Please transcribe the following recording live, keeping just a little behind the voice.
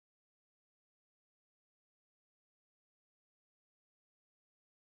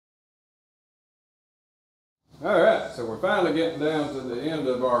Alright, so we're finally getting down to the end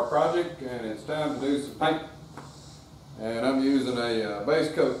of our project and it's time to do some paint. And I'm using a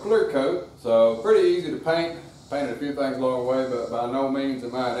base coat clear coat, so pretty easy to paint. Painted a few things along the way, but by no means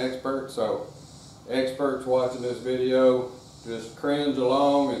am I an expert, so experts watching this video, just cringe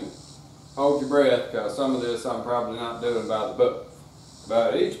along and hold your breath, because some of this I'm probably not doing by the book.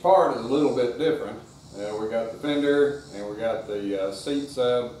 But each part is a little bit different. We got the fender, and we got the seat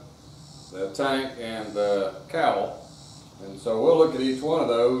sub, the tank, and the cowl. And so we'll look at each one of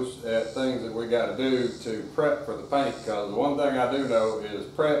those at things that we got to do to prep for the paint, because the one thing I do know is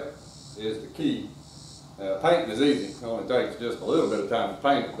prep is the key. Painting is easy. It only takes just a little bit of time to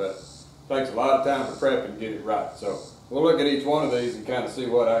paint it, but it takes a lot of time to prep and get it right. So we'll look at each one of these and kind of see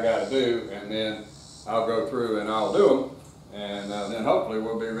what I got to do, and then I'll go through and I'll do them, and then hopefully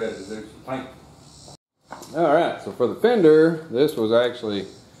we'll be ready to do some paint. Alright, so for the fender, this was actually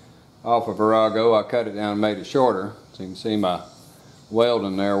off of Virago. I cut it down and made it shorter, so you can see my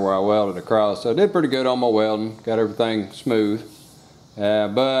welding there where I welded across. So I did pretty good on my welding, got everything smooth.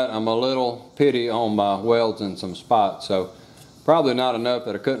 But I'm a little pity on my welds in some spots, so probably not enough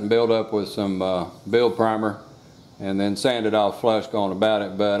that I couldn't build up with some build primer and then sand it off flush going about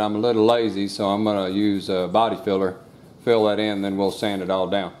it. But I'm a little lazy, so I'm going to use a body filler, fill that in, then we'll sand it all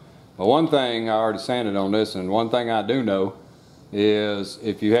down. But one thing I already sanded on this, and one thing I do know is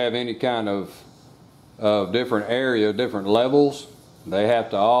if you have any kind of different area, different levels, they have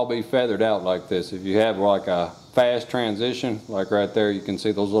to all be feathered out like this. If you have like a fast transition, like right there, you can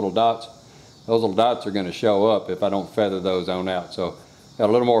see those little dots. Those little dots are going to show up if I don't feather those on out. So got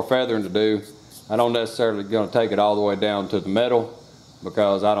a little more feathering to do. I don't necessarily going to take it all the way down to the metal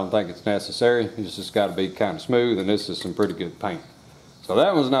because I don't think it's necessary. It's just got to be kind of smooth, and this is some pretty good paint. So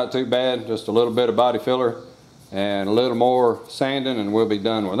that one's not too bad. Just a little bit of body filler and a little more sanding and we'll be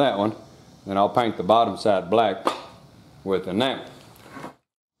done with that one. Then I'll paint the bottom side black with the enamel.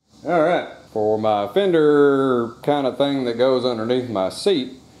 Alright, for my fender kind of thing that goes underneath my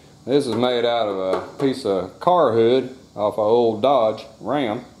seat, this is made out of a piece of car hood off an old Dodge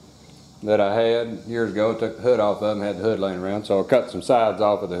Ram that I had years ago. I took the hood off of them, had the hood laying around, so I cut some sides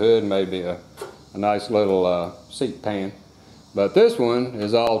off of the hood and made me a nice little seat pan. But this one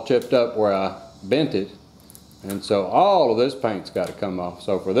is all chipped up where I bent it, and so all of this paint's got to come off.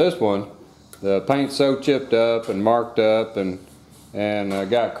 So for this one, the paint's so chipped up and marked up and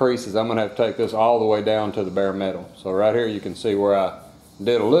got creases, I'm going to have to take this all the way down to the bare metal. So right here you can see where I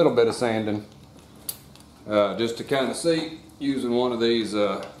did a little bit of sanding just to kind of see, using one of these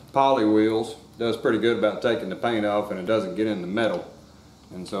poly wheels. Does pretty good about taking the paint off and it doesn't get in the metal.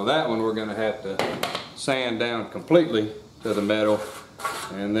 And so that one we're going to have to sand down completely to the metal,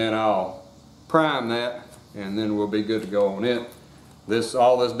 and then I'll prime that and then we'll be good to go on it.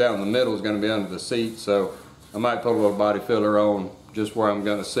 All this down the middle is going to be under the seat, so I might put a little body filler on just where I'm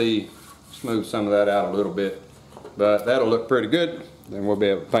going to smooth some of that out a little bit. But that'll look pretty good. Then we'll be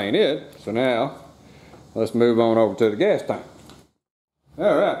able to paint it. So now, let's move on over to the gas tank.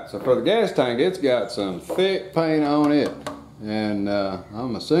 Alright, so for the gas tank, it's got some thick paint on it. And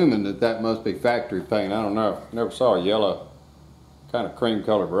I'm assuming that must be factory paint. I don't know. Never saw a yellow, kind of cream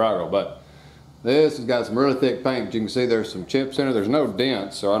colored Virago, but this has got some really thick paint. But you can see there's some chips in it. There's no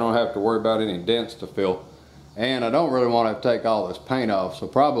dents, so I don't have to worry about any dents to fill. And I don't really want to take all this paint off, so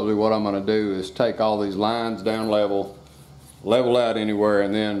probably what I'm going to do is take all these lines down level out anywhere,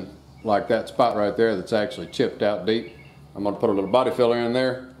 and then like that spot right there that's actually chipped out deep, I'm going to put a little body filler in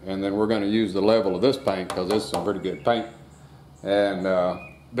there, and then we're going to use the level of this paint because this is some pretty good paint, and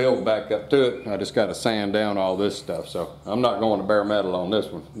build back up to it. I just got to sand down all this stuff, so I'm not going to bare metal on this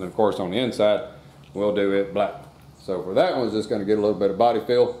one. And of course on the inside we'll do it black. So for that one, it's just going to get a little bit of body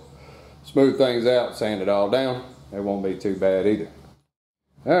fill, smooth things out, sand it all down. It won't be too bad either.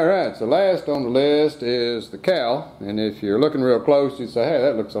 Alright, so last on the list is the cowl, and if you're looking real close you say, hey,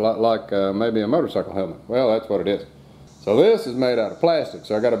 that looks a lot like maybe a motorcycle helmet. Well, that's what it is. So this is made out of plastic,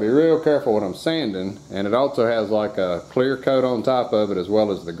 so I got to be real careful when I'm sanding, and it also has like a clear coat on top of it as well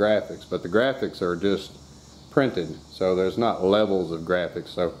as the graphics, but the graphics are just printed, so there's not levels of graphics,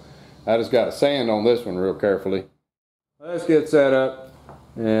 so I just got to sand on this one real carefully. Let's get set up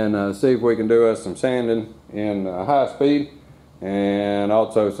and see if we can do us some sanding in high speed and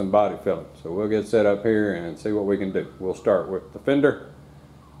also some body filling. So we'll get set up here and see what we can do. We'll start with the fender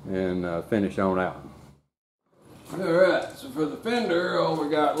and finish on out. Alright, so for the fender, all we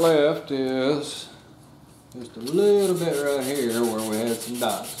got left is just a little bit right here where we had some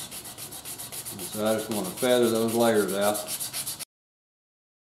dots. And so I just want to feather those layers out.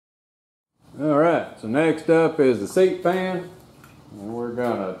 Alright, so next up is the seat fan. And we're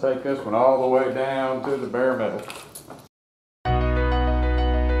gonna take this one all the way down to the bare metal.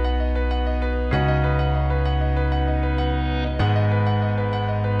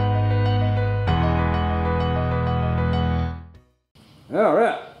 All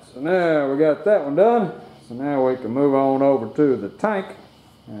right, so now we got that one done. So now we can move on over to the tank,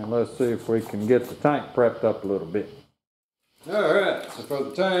 and let's see if we can get the tank prepped up a little bit. All right, so for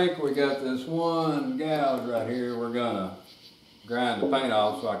the tank, we got this one gouge right here. We're gonna grind the paint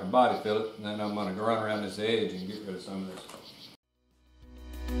off so I can body fill it, and then I'm gonna run around this edge and get rid of some of this.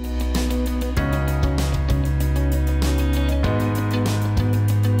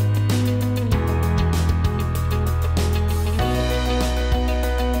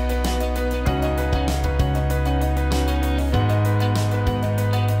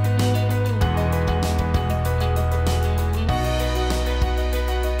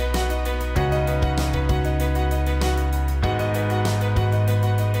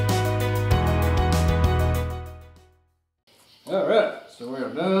 Alright, so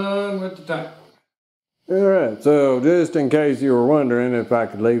we're done with the tank. Alright, so just in case you were wondering if I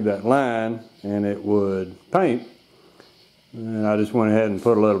could leave that line and it would paint, and I just went ahead and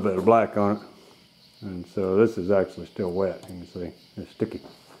put a little bit of black on it. And so this is actually still wet, you can see, it's sticky.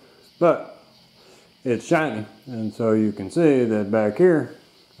 But it's shiny, and so you can see that back here,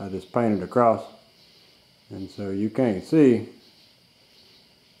 I just painted across. And so you can't see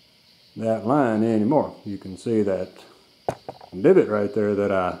that line anymore. You can see that divot right there that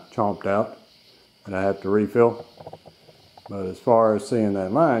I chomped out and I have to refill. But as far as seeing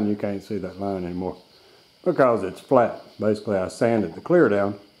that line, you can't see that line anymore because it's flat. Basically, I sanded the clear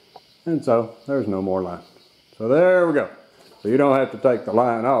down, and so there's no more line. So there we go. So you don't have to take the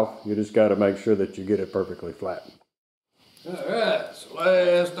line off. You just got to make sure that you get it perfectly flat. All right, so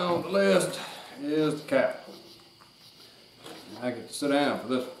last on the list is the cap. I get to sit down for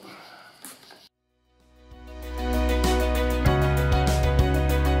this one.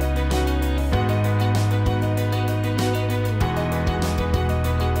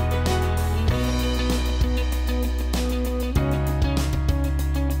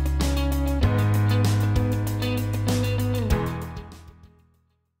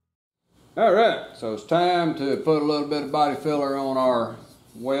 Alright, so it's time to put a little bit of body filler on our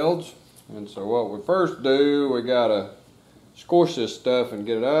welds. And so what we first do, we gotta squish this stuff and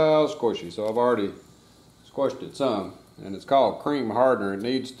get it all squishy. So I've already squished it some, and it's called cream hardener. It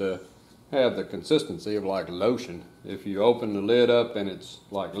needs to have the consistency of like lotion. If you open the lid up and it's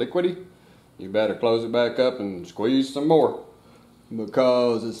like liquidy, you better close it back up and squeeze some more,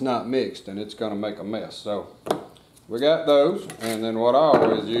 because it's not mixed and it's gonna make a mess. So we got those, and then what I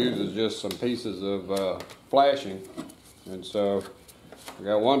always use is just some pieces of flashing. And so I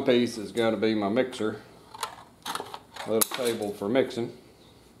got one piece that's going to be my mixer, little table for mixing.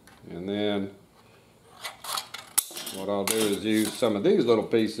 And then what I'll do is use some of these little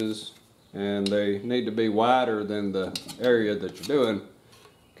pieces, and they need to be wider than the area that you're doing,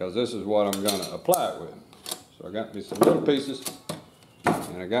 because this is what I'm going to apply it with. So I got me some little pieces,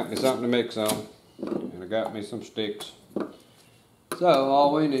 and I got me something to mix on. And I got me some sticks. So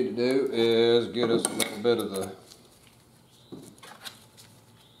all we need to do is get us a little bit of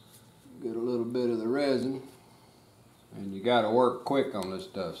the resin. And you got to work quick on this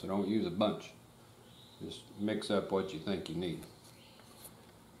stuff, so don't use a bunch. Just mix up what you think you need.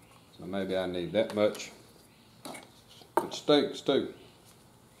 So maybe I need that much. It stinks too.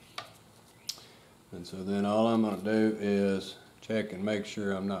 And so then all I'm going to do is check and make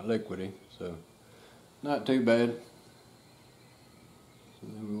sure I'm not liquidy. So not too bad. So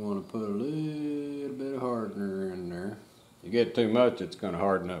then we want to put a little bit of hardener in there. You get too much, it's going to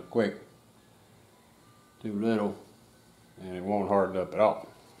harden up quick. Too little, and it won't harden up at all.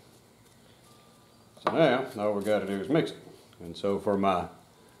 So now, all we got to do is mix it. And so for my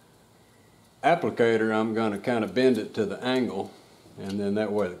applicator, I'm going to kind of bend it to the angle, and then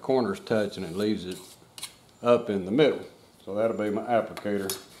that way the corners touch and it leaves it up in the middle. So that'll be my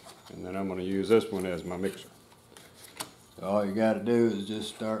applicator. And then I'm going to use this one as my mixer. So all you got to do is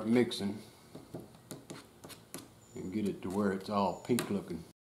just start mixing and get it to where it's all pink looking.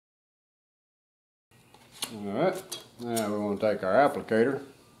 Alright, now we want to take our applicator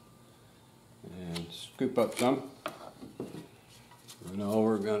and scoop up some. And all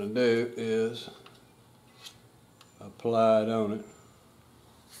we're going to do is apply it on it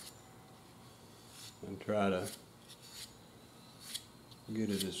and try to get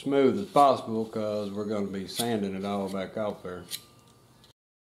it as smooth as possible, because we're going to be sanding it all back off there.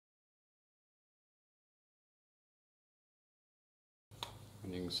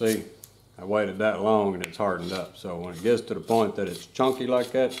 And you can see I waited that long and it's hardened up. So when it gets to the point that it's chunky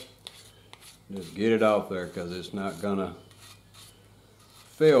like that, just get it off there, because it's not gonna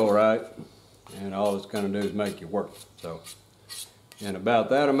feel right, and all it's gonna do is make you work. So in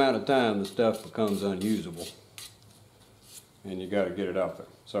about that amount of time, the stuff becomes unusable, and you got to get it off there.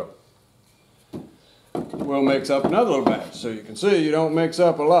 So we'll mix up another little batch. So you can see you don't mix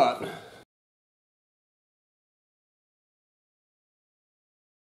up a lot.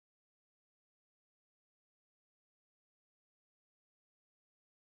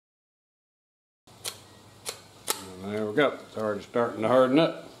 And there we go. It's already starting to harden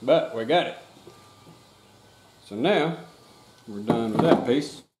up, but we got it. So now we're done with that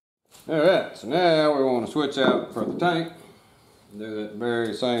piece. Alright, so now we want to switch out for the tank. Do that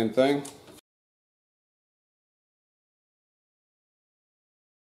very same thing.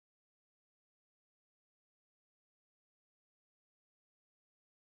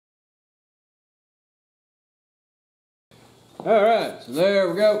 Alright, so there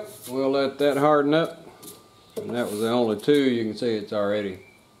we go. We'll let that harden up. And that was the only two. You can see it's already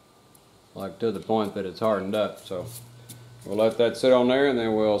like to the point that it's hardened up. So we'll let that sit on there, and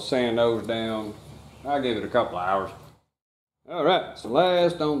then we'll sand those down. I'll give it a couple of hours. Alright, so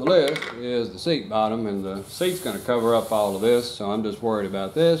last on the list is the seat bottom, and the seat's going to cover up all of this, so I'm just worried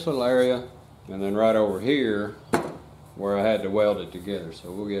about this little area, and then right over here where I had to weld it together.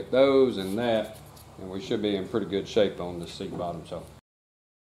 So we'll get those and that, and we should be in pretty good shape on this seat bottom. So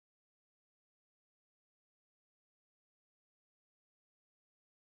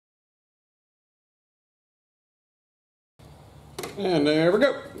and there we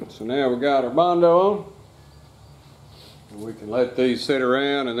go. So now we got our Bondo on. And we can let these sit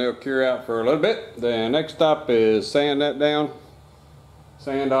around and they'll cure out for a little bit. The next stop is sand that down,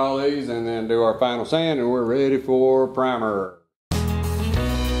 sand all these, and then do our final sand, and we're ready for primer.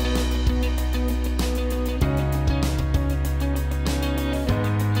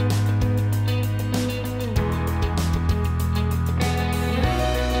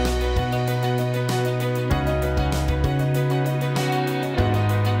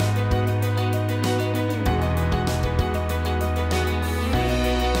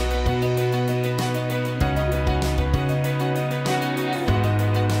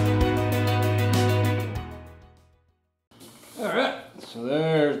 So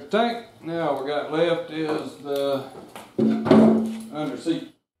there's the tank. Now what we got left is the under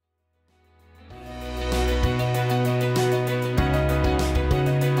seat.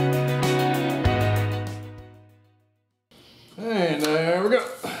 And there we go.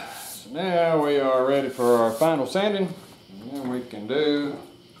 So now we are ready for our final sanding, and then we can do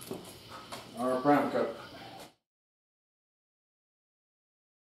our prime coat.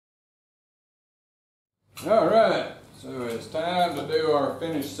 All right. So it's time to do our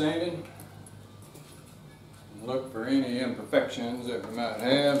finish sanding. Look for any imperfections that we might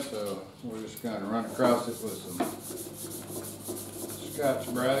have. So we're just going to run across it with some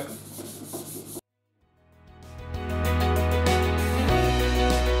Scotch-Brite.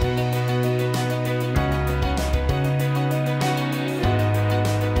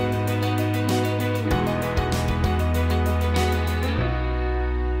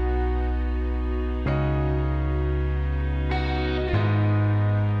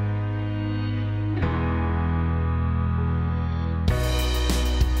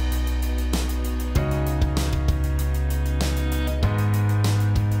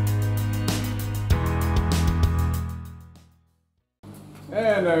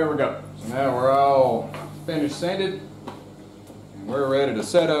 And there we go. So now we're all finished sanded, and we're ready to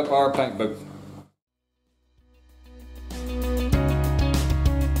set up our paint booth.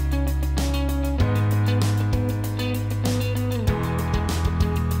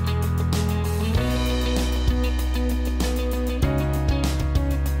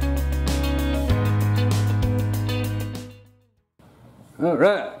 All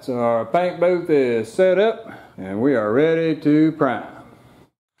right, so our paint booth is set up, and we are ready to prime.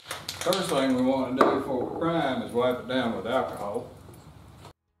 First thing we want to do before we prime is wipe it down with alcohol.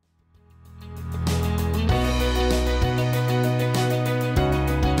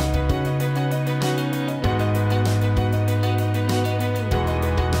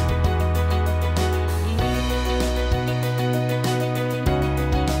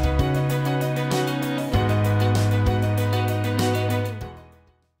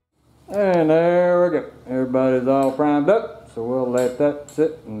 And there we go. Everybody's all primed up, so we'll let that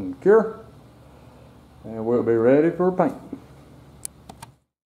sit and cure, and we'll be ready for paint.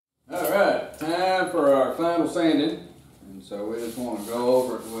 All right, time for our final sanding. And so we just want to go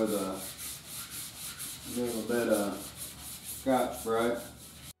over it with a little bit of Scotch-Brite.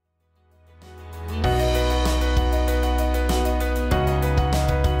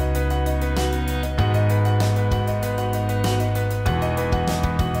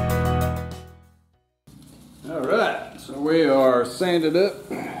 sanded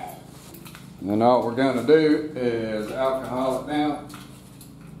up. And then all we're gonna do is alcohol it down.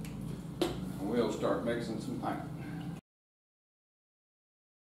 And we'll start mixing some paint.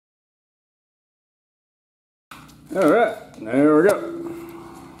 All right, there we go.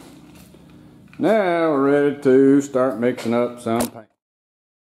 Now we're ready to start mixing up some paint.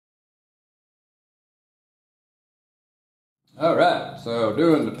 All right, so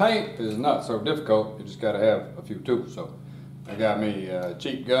doing the paint is not so difficult. You just got to have a few tools. So I got me a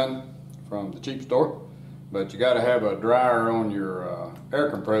cheap gun from the cheap store, but you got to have a dryer on your air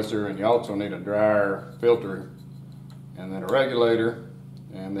compressor, and you also need a dryer filter, and then a regulator,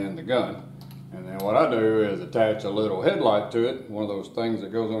 and then the gun. And then what I do is attach a little headlight to it, one of those things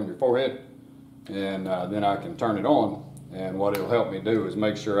that goes on your forehead, and then I can turn it on. And what it'll help me do is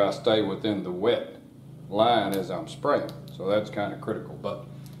make sure I stay within the wet line as I'm spraying. So that's kind of critical. But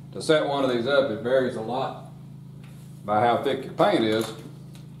to set one of these up, it varies a lot by how thick your paint is.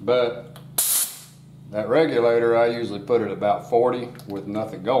 But that regulator, I usually put it about 40 with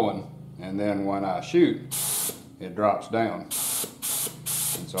nothing going. And then when I shoot, it drops down.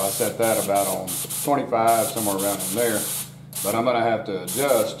 And so I set that about on 25, somewhere around in there. But I'm gonna have to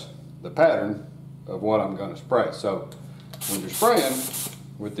adjust the pattern of what I'm gonna spray. So when you're spraying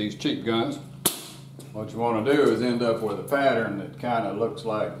with these cheap guns, what you want to do is end up with a pattern that kind of looks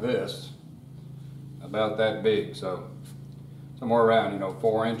like this, about that big. So somewhere around,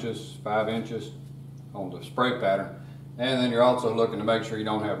 4 inches, 5 inches on the spray pattern. And then you're also looking to make sure you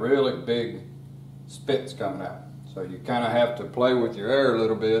don't have really big spits coming out. So you kind of have to play with your air a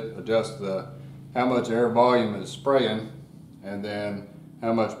little bit, adjust how much air volume is spraying, and then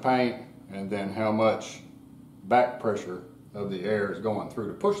how much paint, and then how much back pressure of the air is going through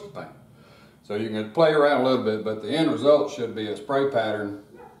to push the paint. So you can play around a little bit, but the end result should be a spray pattern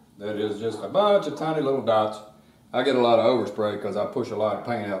that is just a bunch of tiny little dots. I get a lot of overspray because I push a lot of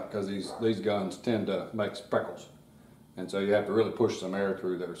paint out, because these guns tend to make speckles. And so you have to really push some air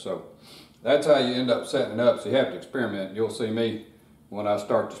through there. So that's how you end up setting it up. So you have to experiment. You'll see me, when I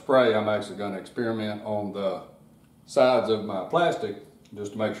start to spray, I'm actually going to experiment on the sides of my plastic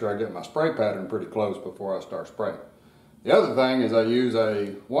just to make sure I get my spray pattern pretty close before I start spraying. The other thing is I use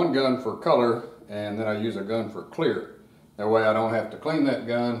one gun for color, and then I use a gun for clear. That way I don't have to clean that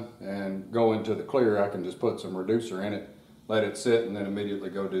gun and go into the clear. I can just put some reducer in it, let it sit, and then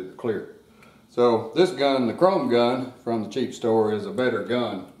immediately go do the clear. So this gun, the chrome gun from the cheap store, is a better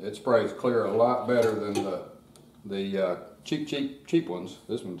gun. It sprays clear a lot better than the cheap ones.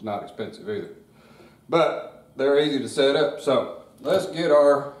 This one's not expensive either. But they're easy to set up. So let's get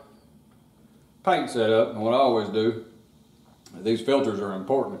our paint set up. And what I always do, these filters are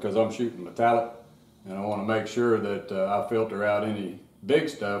important because I'm shooting metallic, and I want to make sure that I filter out any big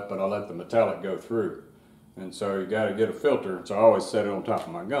stuff, but I let the metallic go through. And so you got to get a filter. So I always set it on top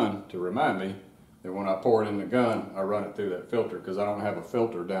of my gun to remind me that when I pour it in the gun, I run it through that filter, because I don't have a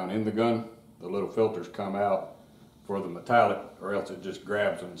filter down in the gun. The little filters come out for the metallic, or else it just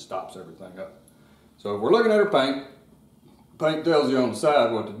grabs and stops everything up. So if we're looking at our paint, paint tells you on the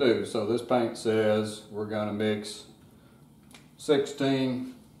side what to do. So this paint says we're going to mix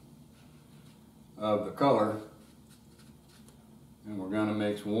 16 of the color, and we're going to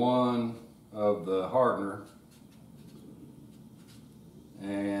mix 1 of the hardener,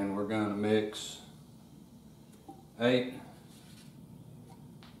 and we're going to mix 8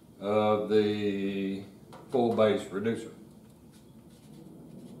 of the full base reducer.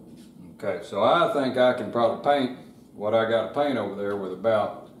 Okay, so I think I can probably paint what I got to paint over there with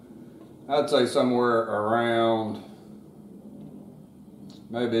about, I'd say somewhere around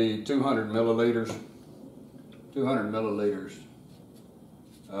maybe 200 milliliters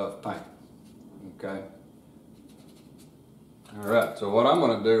of paint. Okay. All right, so what I'm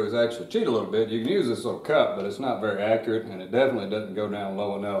going to do is actually cheat a little bit. You can use this little cup, but it's not very accurate, and it definitely doesn't go down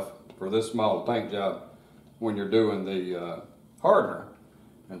low enough for this small paint job when you're doing the hardener.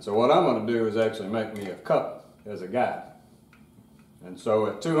 And so what I'm going to do is actually make me a cup as a guide. And so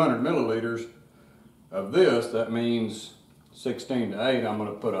at 200 milliliters of this, that means 16 to 8, I'm going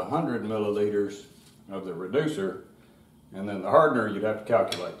to put 100 milliliters of the reducer, and then the hardener you'd have to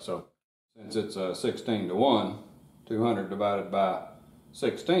calculate. So since it's 16 to 1, 200 divided by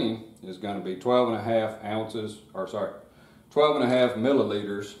 16 is going to be 12 and a half ounces, or sorry, 12 and a half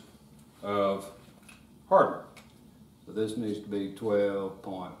milliliters of hardener. So this needs to be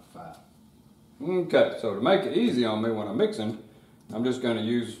 12.5. Okay, so to make it easy on me when I'm mixing, I'm just going to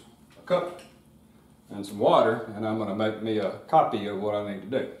use a cup and some water, and I'm going to make me a copy of what I need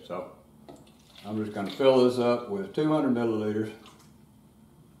to do. So I'm just going to fill this up with 200 milliliters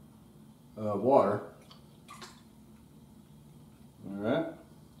of water.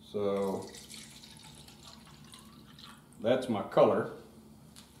 So that's my color.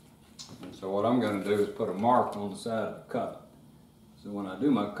 And so what I'm going to do is put a mark on the side of the cup. So when I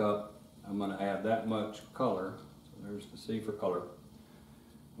do my cup, I'm going to add that much color. So there's the C for color.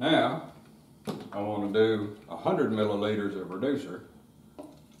 Now, I want to do 100 milliliters of reducer.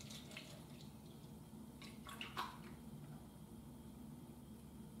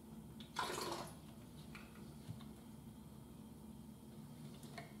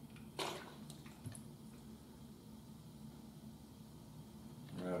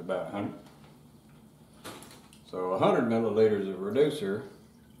 Right about 100. So 100 milliliters of reducer,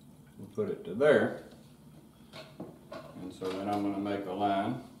 we'll put it to there. And so then I'm going to make a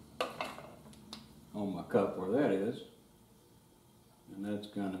line on my cup where that is. And that's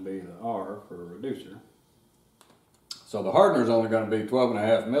going to be the R for reducer. So the hardener is only going to be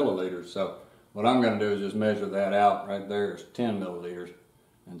 12.5 milliliters. So what I'm going to do is just measure that out. Right there is 10 milliliters.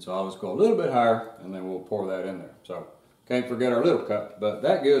 And so I'll just go a little bit higher and then we'll pour that in there. So can't forget our little cup, but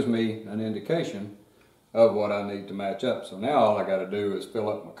that gives me an indication of what I need to match up. So now all I got to do is fill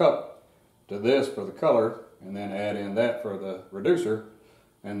up my cup to this for the color and then add in that for the reducer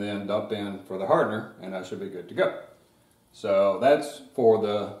and then dump in for the hardener and I should be good to go. So that's for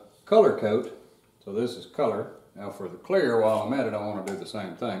the color coat. So this is color. Now for the clear, while I'm at it, I want to do the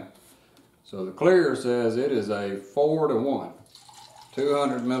same thing. So the clear says it is a 4-to-1.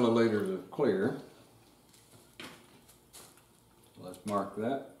 200 milliliters of clear. Let's mark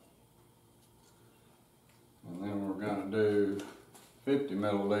that. And then we're going to do 50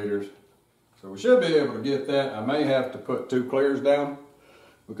 milliliters. So we should be able to get that. I may have to put 2 clears down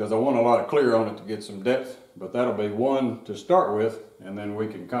because I want a lot of clear on it to get some depth. But that'll be 1 to start with, and then we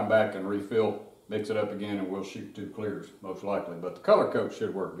can come back and refill, mix it up again, and we'll shoot 2 clears most likely. But the color coat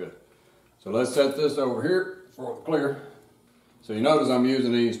should work good. So let's set this over here for the clear. So you notice I'm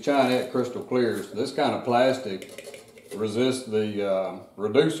using these Chinette crystal clears. This kind of plastic resists the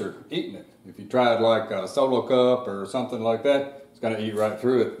reducer eating it. If you tried like a Solo Cup or something like that, it's going to eat right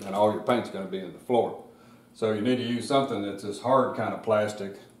through it and all your paint's going to be in the floor. So you need to use something that's this hard kind of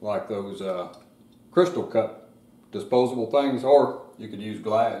plastic like those crystal cup disposable things, or you could use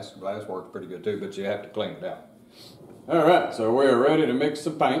glass. Glass works pretty good too, but you have to clean it out. Alright, so we are ready to mix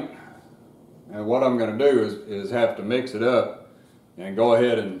some paint. And what I'm going to do is have to mix it up and go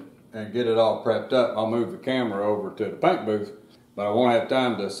ahead and get it all prepped up. I'll move the camera over to the paint booth, but I won't have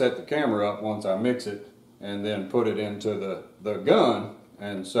time to set the camera up once I mix it and then put it into the gun.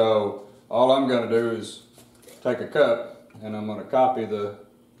 And so all I'm going to do is take a cup and I'm going to copy the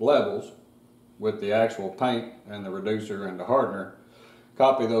levels with the actual paint and the reducer and the hardener.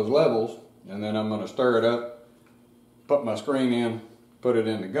 Copy those levels and then I'm going to stir it up, put my screen in, put it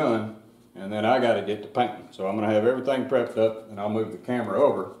in the gun, and then I got to get to painting. So I'm going to have everything prepped up and I'll move the camera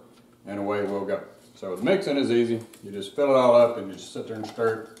over and away we'll go. So the mixing is easy. You just fill it all up and you just sit there and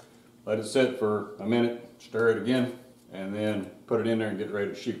stir it. Let it sit for a minute, stir it again, and then put it in there and get ready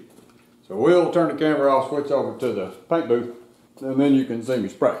to shoot. So we'll turn the camera off, switch over to the paint booth, and then you can see me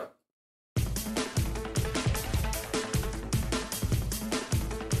spray.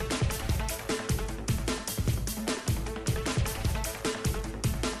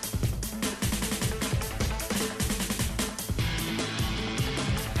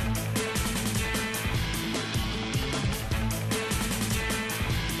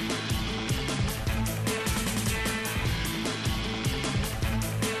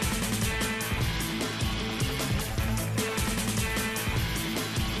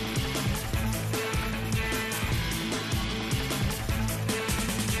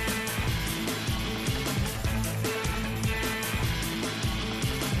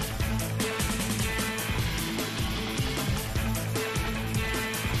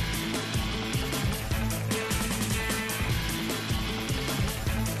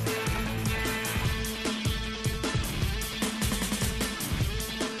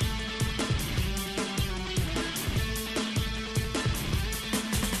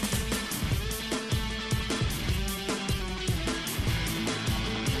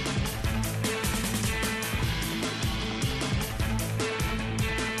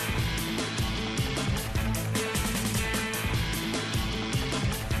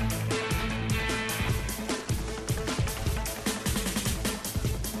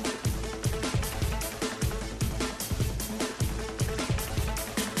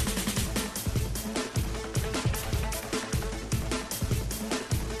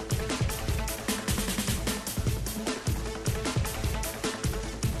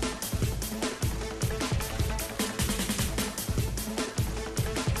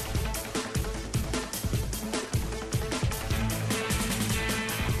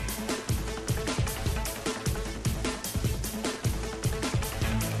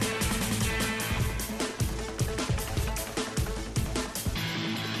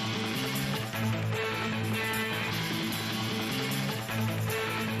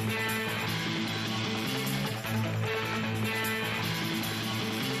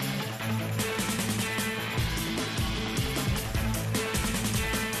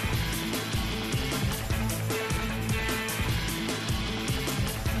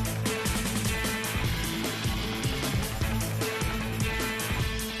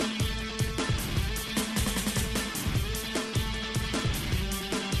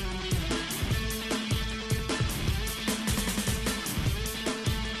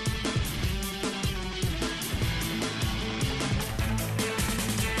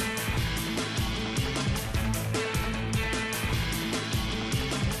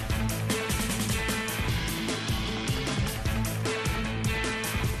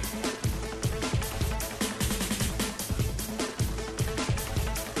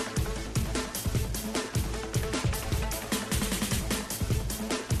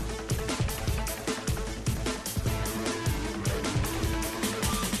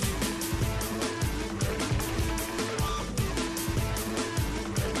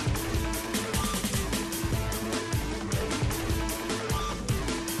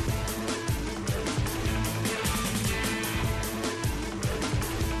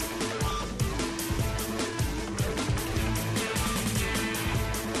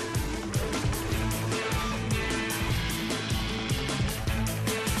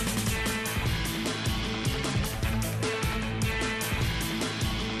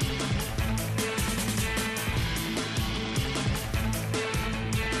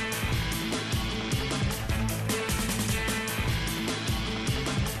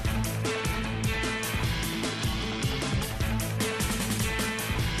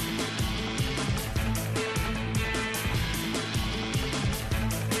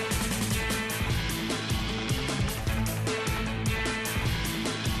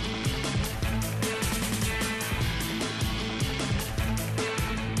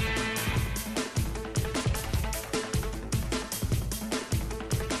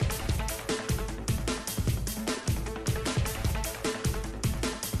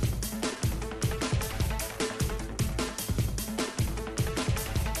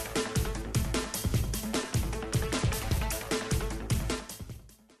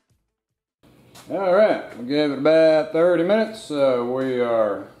 All right, we gave it about 30 minutes. We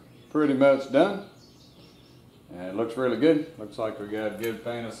are pretty much done. And it looks really good. Looks like we got good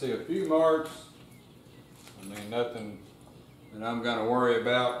paint. I see a few marks. I mean, nothing that I'm gonna worry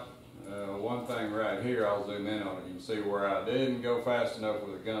about. One thing right here, I'll zoom in on it. You can see where I didn't go fast enough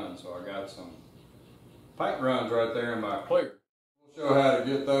with a gun. So I got some paint runs right there in my clear. We'll show how to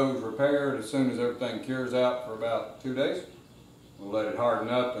get those repaired as soon as everything cures out for about 2 days. We'll let it harden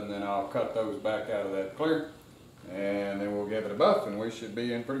up and then I'll cut those back out of that clear. And then we'll give it a buff and we should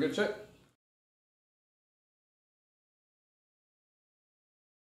be in pretty good shape.